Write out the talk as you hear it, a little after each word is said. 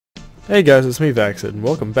Hey guys, it's me Vaxid, and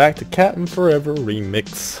welcome back to Captain Forever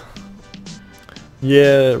Remix.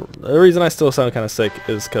 Yeah, the reason I still sound kind of sick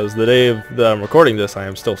is because the day that I'm recording this, I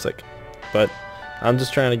am still sick. But I'm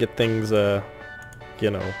just trying to get things, get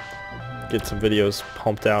some videos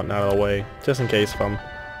pumped out and out of the way, just in case if I'm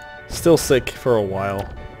still sick for a while.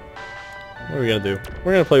 What are we gonna do?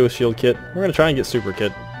 We're gonna play with Shield Kit. We're gonna try and get Super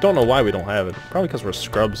Kit. Don't know why we don't have it. Probably because we're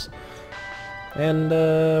scrubs. And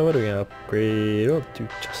what are we gonna upgrade? Oh, to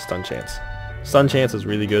just stun chance. Stun chance is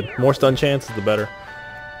really good. More stun chance is the better.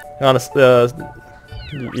 Honest, wait,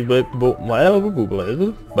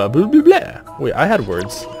 I had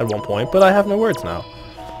words at one point, but I have no words now.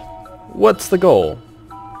 What's the goal?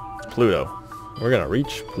 Pluto. We're gonna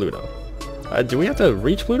reach Pluto. Do we have to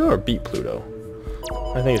reach Pluto or beat Pluto?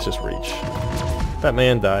 I think it's just reach. That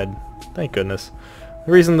man died. Thank goodness.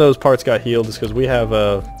 The reason those parts got healed is because we have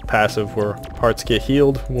a passive where parts get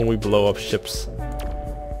healed when we blow up ships.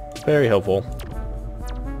 Very helpful.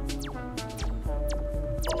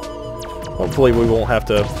 Hopefully we won't have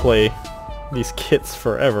to play these kits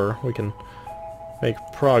forever. We can make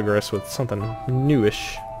progress with something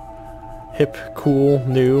newish. Hip, cool,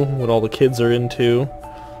 new, what all the kids are into.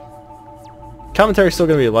 Commentary's still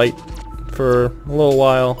going to be light for a little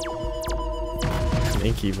while. An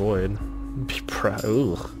inky void. Be proud.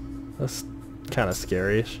 Ooh, that's kind of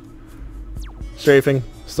scary-ish. Strafing,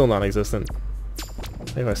 still non-existent.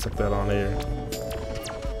 Maybe I stuck that on here.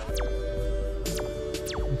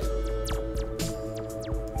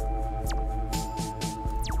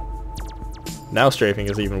 Now strafing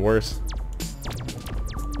is even worse.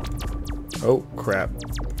 Oh crap.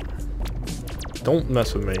 Don't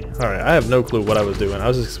mess with me. Alright, I have no clue what I was doing. I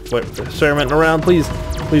was just experimenting around. Please,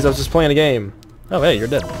 please, I was just playing a game. Oh hey, you're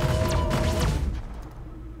dead.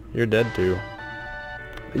 You're dead too.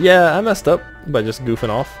 Yeah, I messed up by just goofing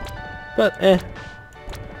off. But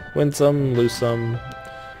win some, lose some.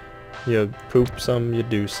 You poop some, you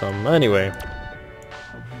do some. Anyway,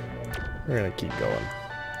 we're gonna keep going.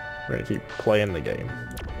 We're gonna keep playing the game.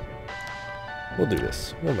 We'll do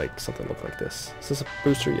this. We'll make something look like this. Is this a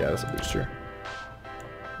booster? Yeah, that's a booster.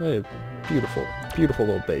 Hey, beautiful, beautiful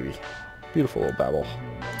little baby. Beautiful little babble.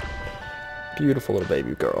 Beautiful little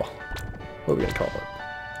baby girl. What are we gonna call it?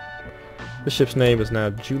 The ship's name is now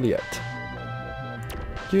Juliet.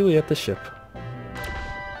 Juliet the ship.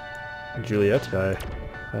 Juliet, I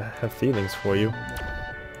have feelings for you.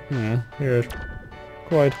 Yes.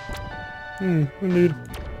 Quite. Indeed.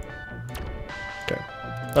 Okay.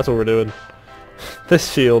 That's what we're doing.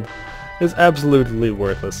 This shield is absolutely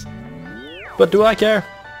worthless. But do I care?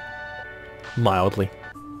 Mildly.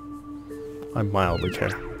 I mildly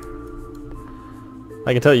care.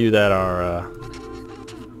 I can tell you that our,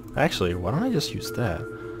 actually, why don't I just use that?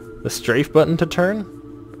 The strafe button to turn?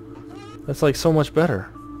 That's like so much better.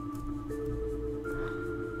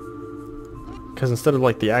 Because instead of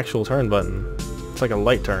like the actual turn button, it's like a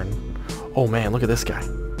light turn. Oh man, look at this guy.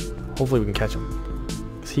 Hopefully we can catch him.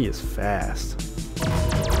 Because he is fast.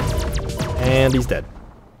 And he's dead.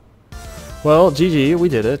 Well, GG, we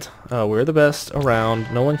did it. We're the best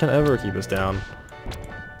around. No one can ever keep us down.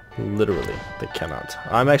 Literally, they cannot.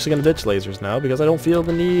 I'm actually going to ditch lasers now because I don't feel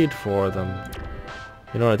the need for them.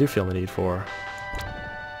 You know what I do feel the need for?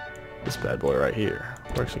 This bad boy right here.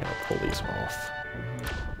 We're actually going to pull these off.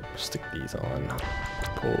 Stick these on.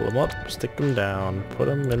 Pull them up, stick them down, put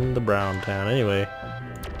them in the brown town. Anyway,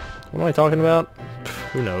 what am I talking about?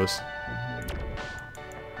 Who knows?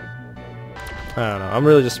 I don't know. I'm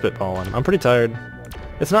really just spitballing. I'm pretty tired.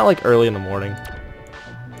 It's not like early in the morning,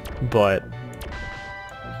 but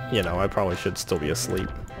you know, I probably should still be asleep.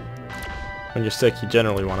 When you're sick, you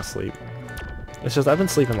generally want to sleep. It's just I've been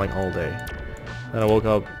sleeping like all day. And I woke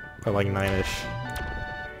up at like 9-ish.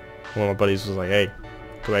 One of my buddies was like, hey,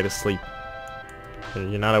 go back to sleep.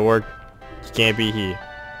 You're not at work. You can't be here.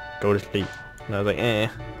 Go to sleep. And I was like,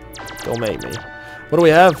 don't make me. What do we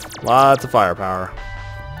have? Lots of firepower.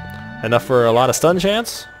 Enough for a lot of stun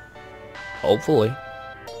chance? Hopefully.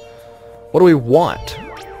 What do we want?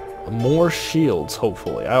 More shields,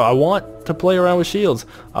 hopefully. I want to play around with shields.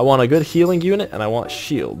 I want a good healing unit, and I want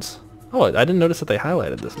shields. Oh, I didn't notice that they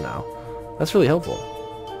highlighted this now. That's really helpful.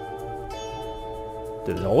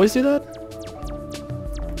 Did it always do that?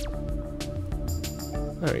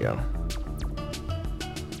 There we go.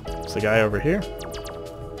 It's the guy over here.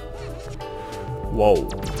 Whoa.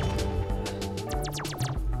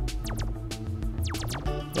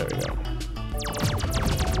 There we go.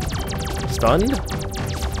 Stunned?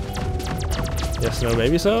 Yes, no,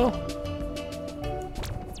 maybe so?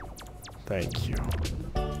 Thank you.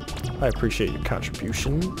 I appreciate your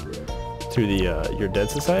contribution to the You're Dead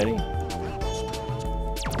Society.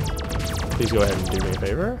 Please go ahead and do me a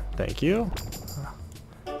favor. Thank you.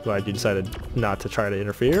 Glad you decided not to try to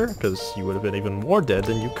interfere, because you would have been even more dead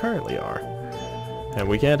than you currently are. And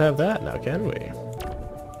we can't have that now, can we?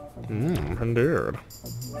 Indeed.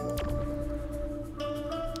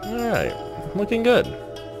 Alright, looking good.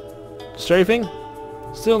 Strafing?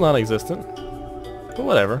 Still non-existent. But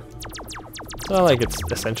whatever. It's not like it's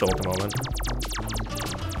essential at the moment.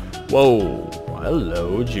 Whoa!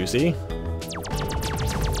 Hello, Juicy.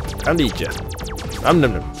 Time to eat ya.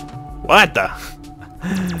 What the?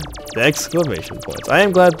 The exclamation points. I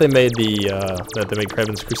am glad they made that they made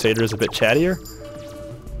Krevin's Crusaders a bit chattier.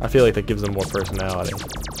 I feel like that gives them more personality.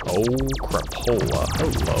 Oh, crapola.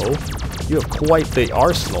 Hello. You have quite the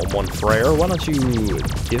arsenal, mon frere. Why don't you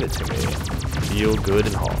give it to me? Feel good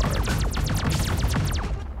and hard.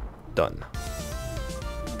 Done.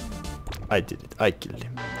 I did it. I killed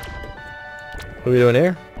him. What are we doing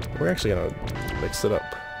here? We're actually gonna mix it up.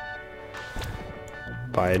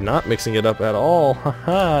 By not mixing it up at all.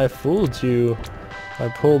 Haha, I fooled you. I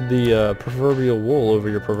pulled the proverbial wool over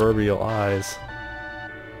your proverbial eyes.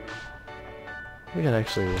 We can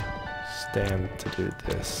actually stand to do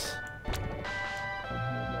this.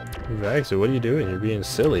 Vaxid, what are you doing? You're being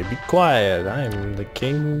silly. Be quiet. I am the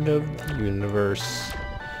king of the universe.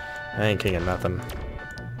 I ain't king of nothing.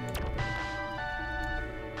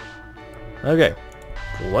 Okay.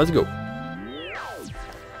 Let's go.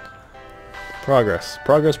 Progress.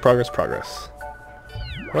 Progress, progress, progress.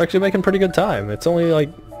 We're actually making pretty good time. It's only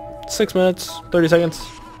like 6 minutes, 30 seconds.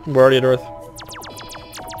 We're already at Earth.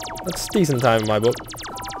 That's decent time in my book.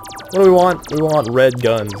 What do we want? We want red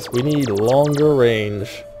guns. We need longer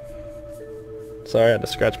range. Sorry, I had to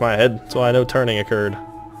scratch my head. That's why no turning occurred.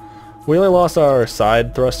 We only lost our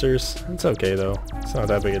side thrusters. It's okay though. It's not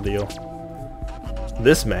that big a deal.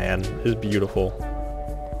 This man is beautiful.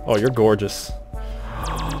 Oh, you're gorgeous.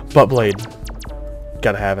 Butt blade.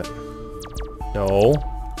 Gotta have it. No,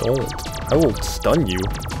 don't. I will stun you.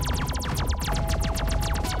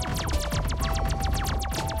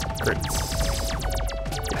 Crits.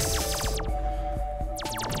 Yes.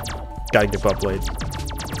 Gotta get butt blade.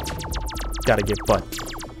 Gotta get butt.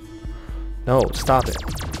 No, stop it.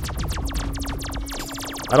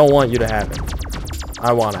 I don't want you to have it.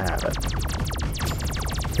 I want to have it.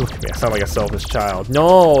 Look at me, I sound like a selfish child.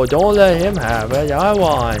 No, don't let him have it. I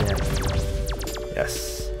want it.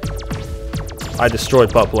 Yes. I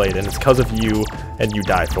destroyed butt blade, and it's because of you, and you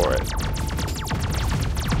die for it.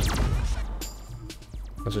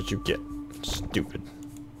 That's what you get. Stupid.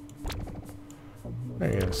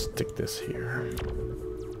 I'm gonna stick this here.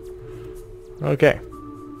 Okay.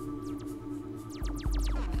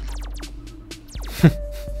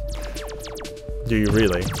 Do you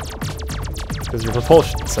really? Because your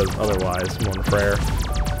propulsion says otherwise, mon frere.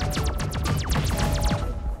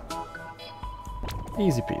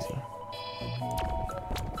 Easy peasy.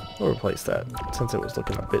 We'll replace that, since it was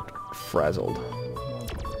looking a bit frazzled.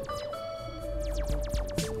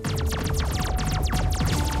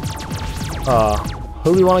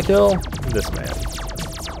 Who do we want to kill? This man.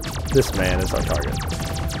 This man is our target.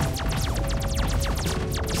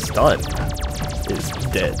 Stun is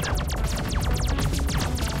dead.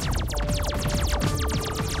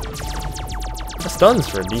 It stuns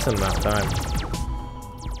for a decent amount of time.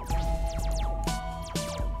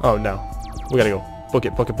 Oh no. We gotta go. Book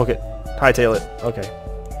it, book it, book it. Hightail it. Okay.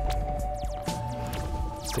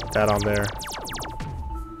 Stick that on there.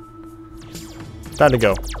 Time to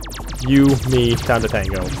go. You, me, time to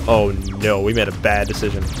tango. Oh no, we made a bad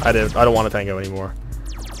decision. I don't want to tango anymore.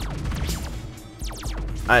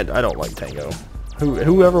 I don't like tango.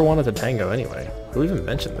 Whoever wanted to tango anyway? Who even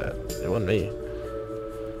mentioned that? It wasn't me.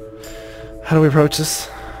 How do we approach this?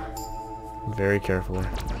 Very carefully.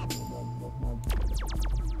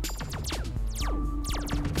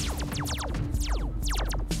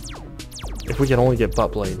 If we can only get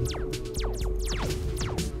butt blade.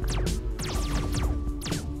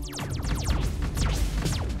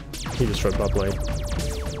 He destroyed butt blade.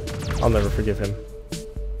 I'll never forgive him.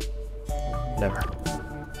 Never.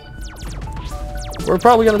 We're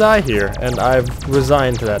probably gonna die here, and I've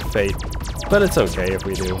resigned to that fate. But it's okay if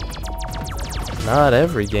we do. Not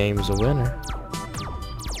every game's a winner.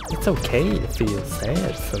 It's okay to feel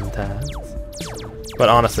sad sometimes. But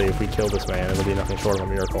honestly, if we kill this man, it'll be nothing short of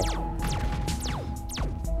a miracle.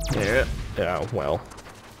 Yeah, well.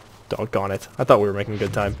 Doggone it. I thought we were making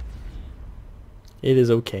good time. It is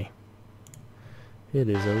okay. It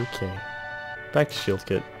is okay. Back to shield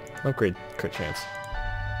kit. Upgrade crit chance.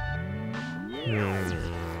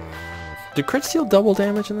 Do crits deal double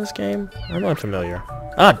damage in this game? I'm unfamiliar.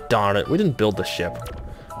 Ah, darn it. We didn't build the ship.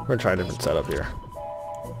 We're gonna try a different setup here.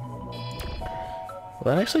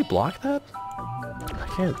 Will that actually block that?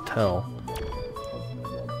 I can't tell.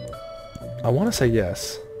 I want to say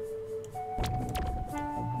yes.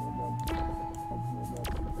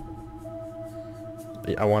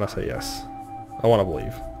 Yeah, I want to say yes. I want to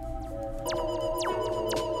believe.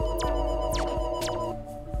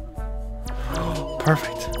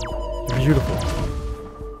 Perfect. You're beautiful.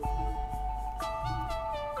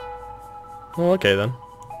 Well, okay then.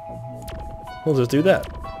 We'll just do that.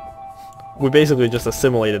 We basically just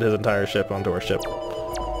assimilated his entire ship onto our ship.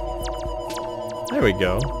 There we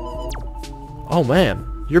go. Oh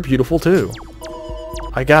man, you're beautiful too.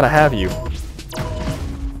 I gotta have you.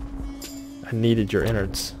 I needed your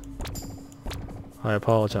innards. I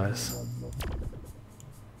apologize.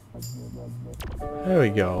 There we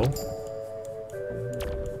go.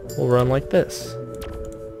 We'll run like this.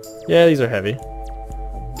 Yeah, these are heavy,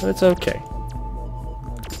 but it's okay.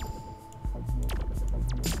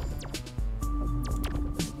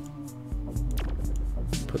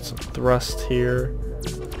 Put some thrust here.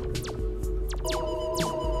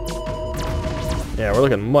 Yeah, we're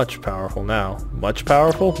looking much powerful now. Much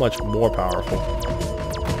powerful? Much more powerful.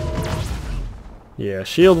 Yeah,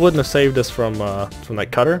 shield wouldn't have saved us from that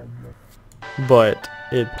cutter, but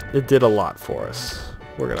it did a lot for us.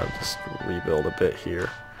 We're gonna just rebuild a bit here.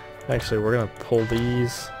 Actually, we're gonna pull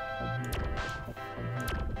these.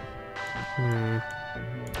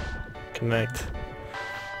 Connect.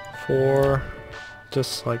 4,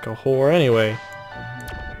 just like a whore. Anyway,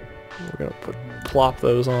 we're gonna plop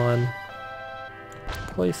those on.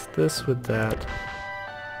 Place this with that.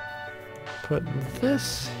 Put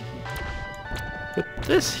this with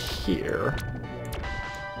this here.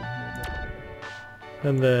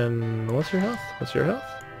 And then, what's your health? What's your health?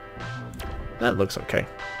 That looks okay.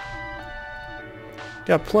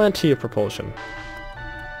 Got plenty of propulsion.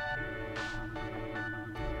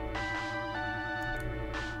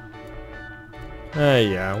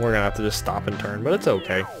 Yeah, we're gonna have to just stop and turn, but it's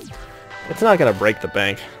okay. It's not gonna break the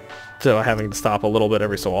bank, so having to stop a little bit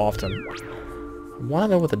every so often. I wanna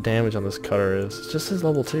know what the damage on this cutter is. It's just his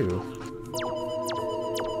level 2.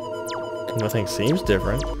 Nothing seems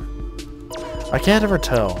different. I can't ever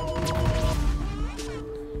tell.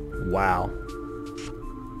 Wow.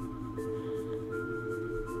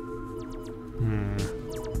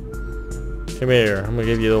 Come here, I'm gonna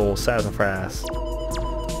give you a little sassafras.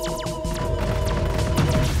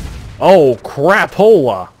 Oh,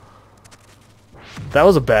 crapola! That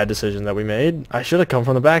was a bad decision that we made. I should have come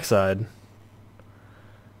from the backside.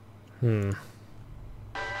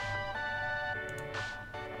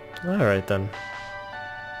 Alright then.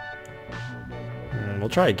 We'll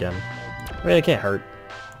try again. I mean, it can't hurt.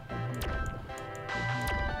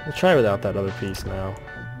 We'll try without that other piece now.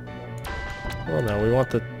 Well, no, we want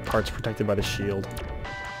the parts protected by the shield.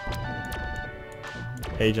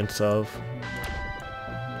 Agents of.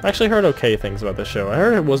 I actually heard okay things about this show. I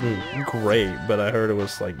heard it wasn't great, but I heard it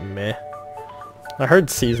was like meh. I heard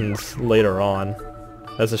seasons later on,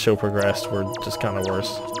 as the show progressed, were just kind of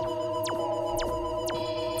worse.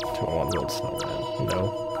 201 build snowman.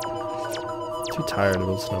 No. Too tired to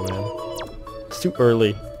build snowman. It's too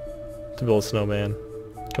early to build snowman.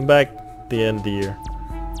 Come back at the end of the year.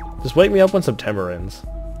 Just wake me up when September ends.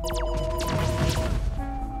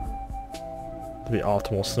 The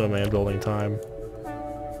optimal snowman building time.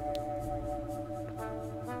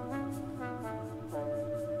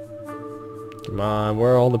 Come on,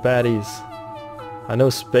 where are all the baddies? I know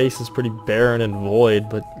space is pretty barren and void,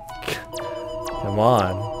 but come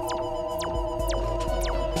on.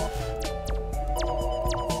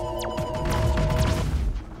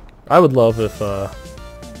 I would love if,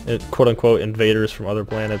 quote-unquote, invaders from other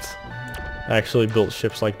planets actually built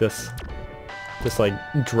ships like this. Just like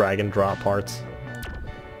drag and drop parts.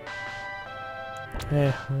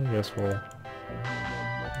 I guess we'll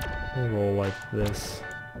roll like this.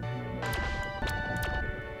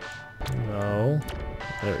 No.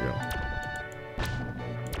 There we go.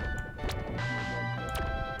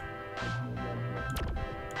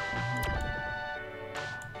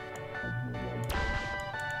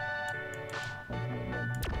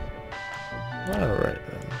 Alright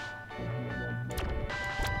then.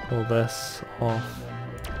 Pull this off.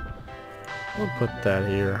 We'll put that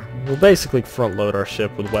here. We'll basically front load our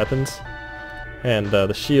ship with weapons. And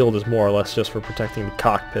the shield is more or less just for protecting the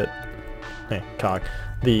cockpit.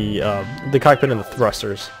 The cockpit and the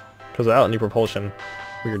thrusters. Because without any propulsion,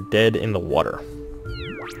 we are dead in the water.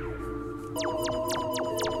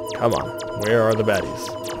 Come on, where are the baddies?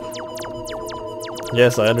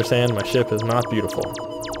 Yes, I understand my ship is not beautiful.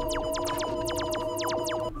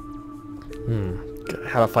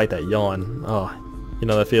 How to fight that yawn. Oh, You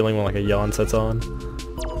know that feeling when like a yawn sets on?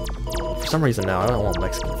 For some reason now I don't want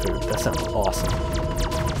Mexican food. That sounds awesome.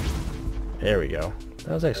 There we go.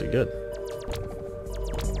 That was actually good.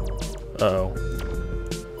 Uh-oh.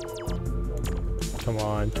 Come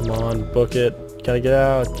on, book it. Gotta get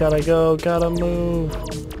out, gotta go, gotta move.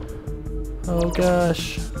 Oh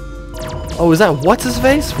gosh. Oh, is that what's his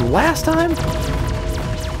face from last time?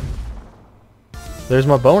 There's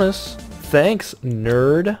my bonus. Thanks,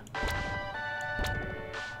 nerd.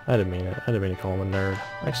 I didn't mean it. I didn't mean to call him a nerd.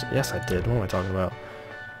 Actually, yes I did. What am I talking about?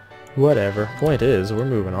 Whatever. Point is, we're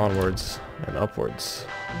moving onwards and upwards.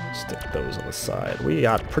 Stick those on the side. We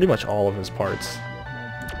got pretty much all of his parts.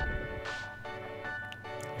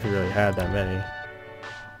 If he really had that many.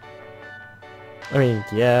 I mean,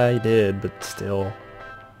 yeah, he did, but still.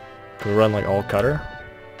 Can we run like all cutter?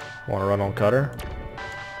 Want to run all cutter?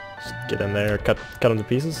 Just get in there, cut him to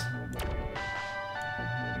pieces.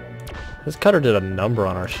 His cutter did a number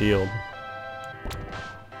on our shield.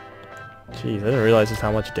 Jeez, I didn't realize just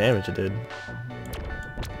how much damage it did.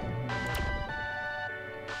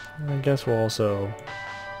 I guess we'll also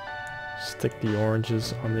stick the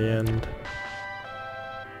oranges on the end.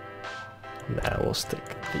 Nah, we'll stick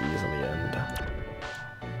these on the end.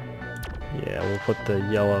 Yeah, we'll put the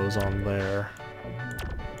yellows on there.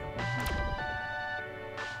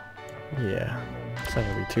 Yeah, it's not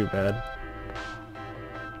gonna be too bad.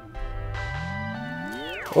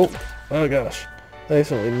 Oh gosh. I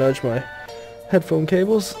accidentally nudged my headphone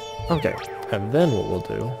cables. Okay, and then what we'll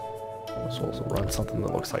do is we'll also run something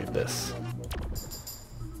that looks like this.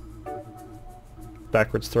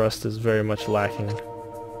 Backwards thrust is very much lacking.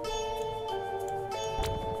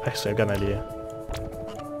 Actually, I've got an idea.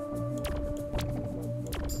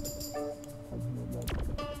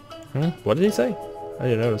 What did he say? I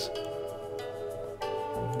didn't notice.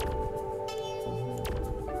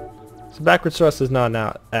 So backwards thrust is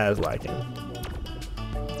not as lacking.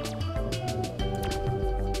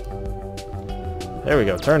 There we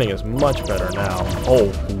go. Turning is much better now.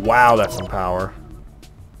 Oh, wow, that's some power.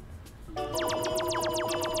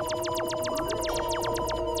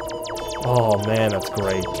 Oh, man, that's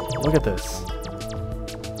great. Look at this.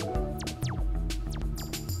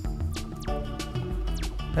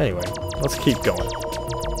 Anyway, let's keep going.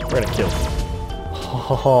 We're gonna kill him.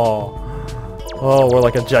 Oh, we're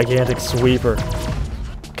like a gigantic sweeper.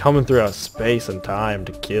 Coming throughout space and time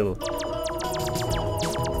to kill.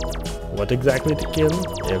 What exactly to kill?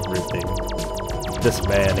 Everything. This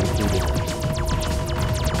man included.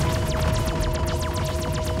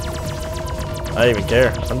 I don't even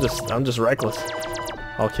care. I'm just reckless.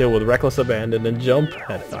 I'll kill with reckless abandon and jump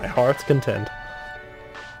at my heart's content.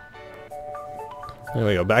 There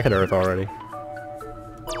we go, back at Earth already.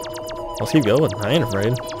 Let's keep going. I ain't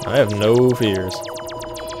afraid. I have no fears.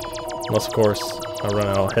 Unless, of course, I run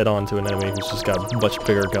out, I'll head on to an enemy who's just got much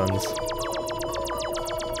bigger guns.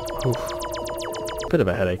 Oof. Bit of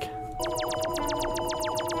a headache.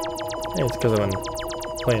 Hey, it's because I've been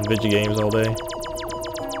playing video games all day.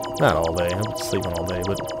 Not all day, I've been sleeping all day,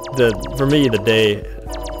 but for me, the day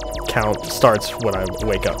count starts when I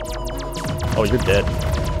wake up. Oh, you're dead.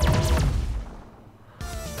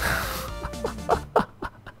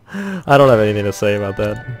 I don't have anything to say about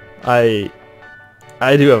that. I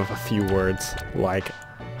do have a few words, like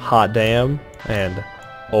hot damn, and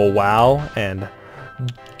oh wow, and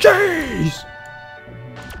jeez,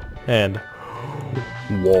 and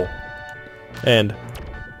whoa, and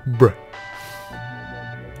bruh.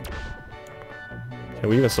 Can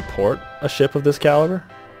we even support a ship of this caliber?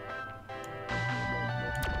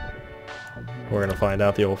 We're gonna find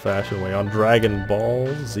out the old-fashioned way on Dragon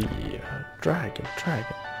Ball Z. Dragon.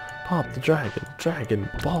 Pop the Dragon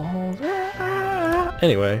Balls.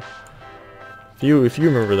 Anyway, if you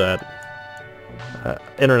remember that,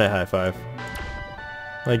 internet high five.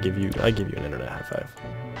 I give you an internet high five.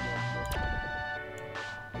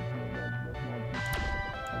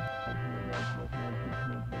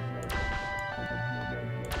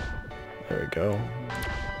 There we go.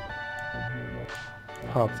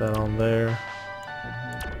 Pop that on there.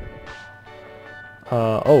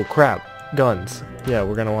 Oh crap. Guns. Yeah,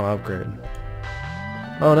 we're gonna want to upgrade.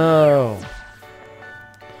 Oh no!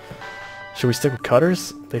 Should we stick with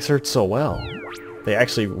cutters? They served so well. They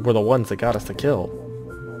actually were the ones that got us the kill.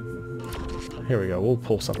 Here we go, we'll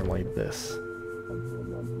pull something like this.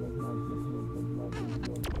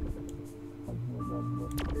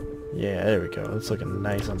 Yeah, there we go. It's looking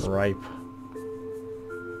nice and ripe.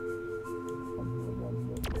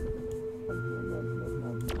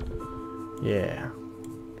 Yeah.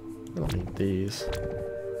 I don't need these.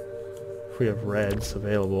 If we have reds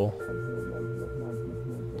available.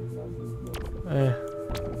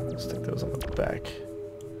 Stick those on the back.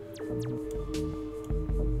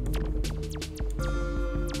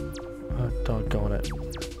 Oh, doggone it.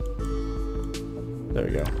 There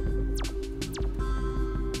we go.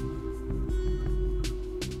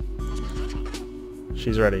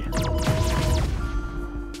 She's ready.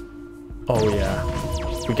 Oh yeah.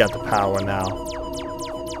 We got the power now.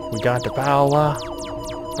 We got the power.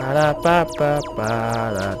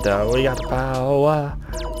 Ba-da-ba-ba-ba-da-da. We got the power.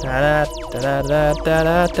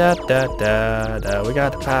 Da-da-da-da-da-da-da-da-da. We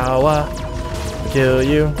got the power to kill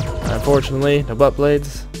you. Unfortunately, no butt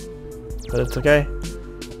blades, but it's okay.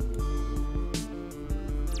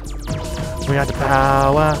 We got the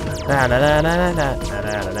power.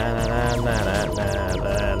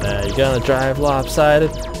 You're gonna drive lopsided.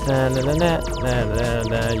 You're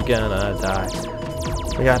gonna die.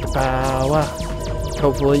 We got the power.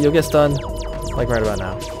 Hopefully you'll get stunned, like right about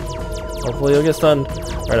now. Hopefully you'll get stunned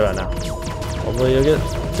right about now. Hopefully you'll get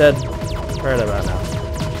dead right about now.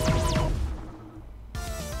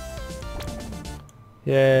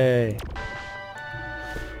 Yay.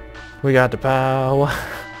 We got the power.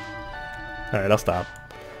 Alright, I'll stop.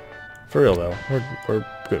 For real though, we're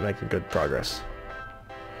good, making good progress.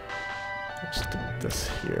 Let's stick this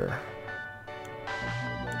here.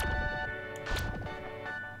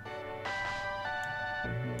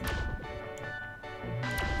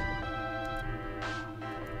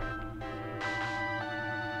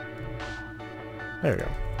 There we go.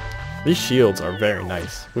 These shields are very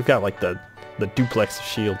nice. We've got like the duplex of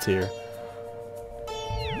shields here.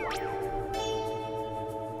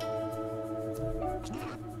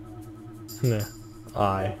 Nah.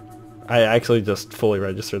 I actually just fully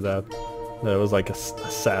registered that. That it was like a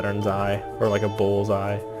Saturn's eye, or like a bull's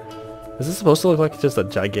eye. Is this supposed to look like just a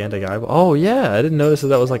gigantic eyeball? Oh yeah, I didn't notice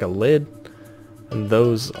that was like a lid. And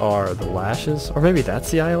those are the lashes. Or maybe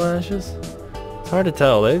that's the eyelashes? It's hard to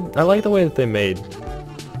tell. I like the way that they made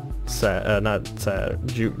not Saturn,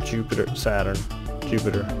 Jupiter. Saturn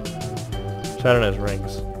has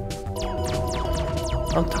rings.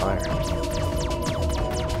 I'm tired.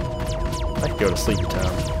 I could go to Sleepy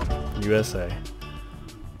Town, USA.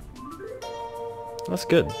 That's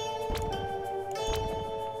good.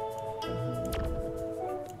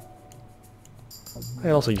 I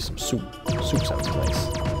can also use some soup. Soup sounds nice.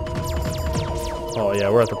 Oh yeah,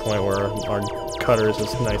 we're at the point where our cutter is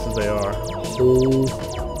as nice as they are. Oh,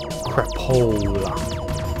 crapola.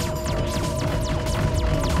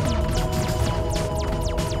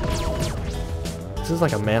 This is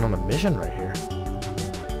like a man on a mission right here.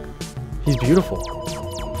 He's beautiful.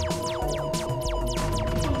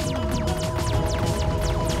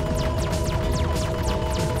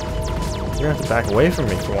 You're gonna have to back away from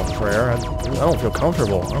me for one prayer. I don't feel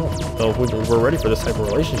comfortable. I don't know if we're ready for this type of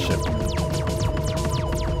relationship.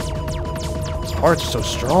 His heart's so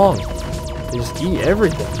strong. They just eat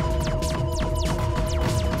everything.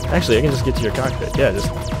 Actually, I can just get to your cockpit. Yeah, just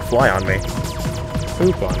fly on me.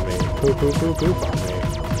 Poop on me. Poop, poop, poop, poop on me.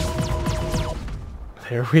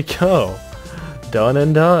 There we go. Done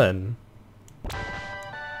and done.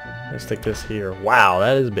 Let's stick this here. Wow,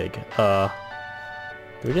 that is big. Do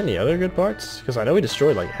we get any other good parts? Because I know we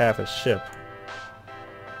destroyed like half his ship.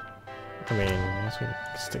 I mean, I guess we can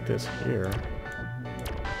stick this here.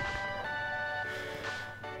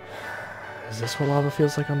 Is this what lava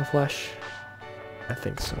feels like on the flesh? I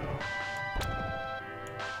think so.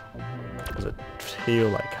 Does it feel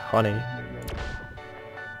like honey?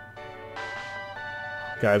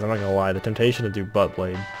 Guys, I'm not gonna lie, the temptation to do butt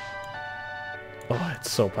blade. Oh,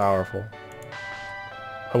 it's so powerful.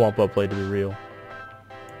 I want butt blade to be real.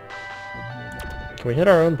 Can we hit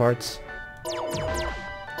our own parts?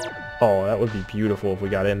 Oh, that would be beautiful if we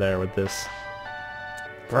got in there with this.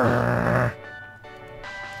 I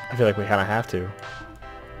feel like we kind of have to.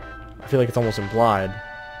 I feel like it's almost implied.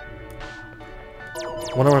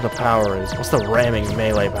 I wonder what the power is. What's the ramming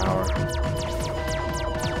melee power?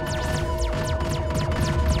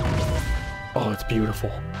 Oh, it's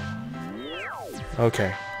beautiful.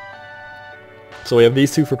 Okay. So we have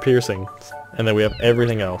these two for piercing, and then we have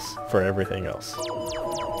everything else for everything else.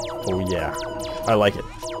 Oh yeah. I like it.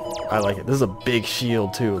 I like it. This is a big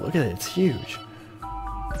shield too. Look at it. It's huge.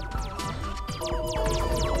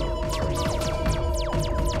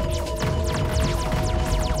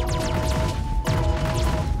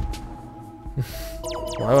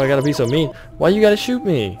 Why do I gotta be so mean? Why you gotta shoot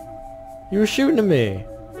me? You were shooting at me.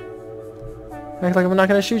 Act like I'm not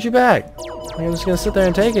gonna shoot you back. I'm just gonna sit there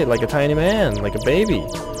and take it like a tiny man, like a baby,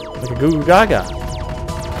 like a goo goo gaga.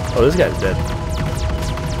 Oh, this guy's dead.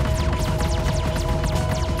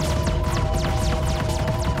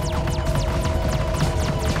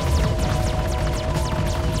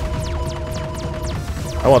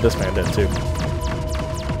 I want this man dead too.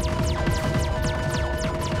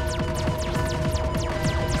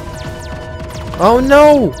 Oh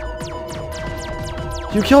no!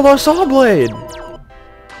 You killed our saw blade!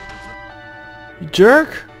 You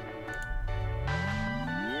jerk!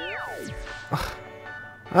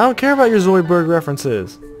 I don't care about your Zoidberg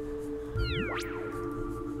references.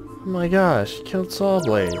 Oh my gosh, you killed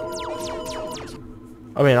Sawblade.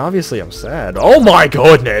 I mean, obviously I'm sad. Oh my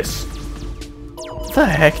goodness! What the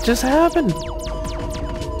heck just happened?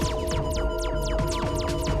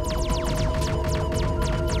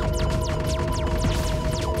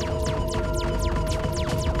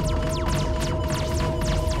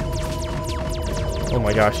 Oh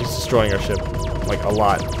my gosh, he's destroying our ship. Like, a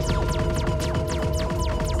lot.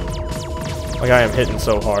 Like, I am hitting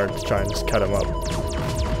so hard to try and just cut him up.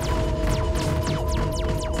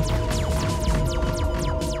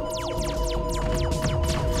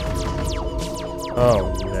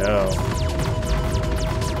 Oh no.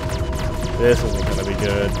 This isn't gonna be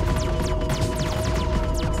good.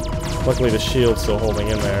 Luckily the shield's still holding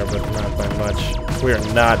in there, but not by much. We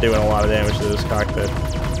are not doing a lot of damage to this cockpit.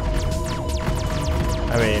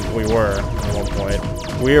 I mean, we were at one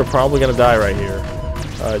point. We are probably gonna die right here.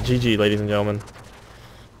 GG, ladies and gentlemen.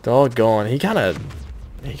 Doggone. He kinda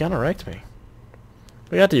wrecked me.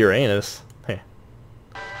 We got to Uranus. Hey.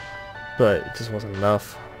 But it just wasn't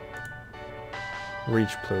enough.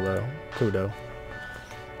 Reach Pluto.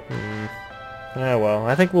 Yeah, well,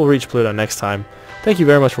 I think we'll reach Pluto next time. Thank you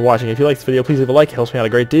very much for watching. If you liked this video, please leave a like. It helps me out a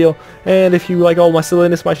great deal. And if you like all my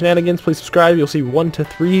silliness, my shenanigans, please subscribe. You'll see 1 to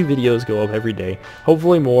 3 videos go up every day.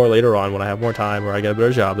 Hopefully more later on when I have more time or I get a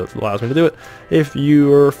better job that allows me to do it. If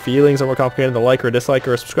your feelings are more complicated than a like or a dislike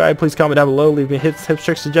or a subscribe, please comment down below. Leave me hits, tips,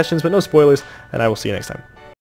 tricks, suggestions, but no spoilers. And I will see you next time.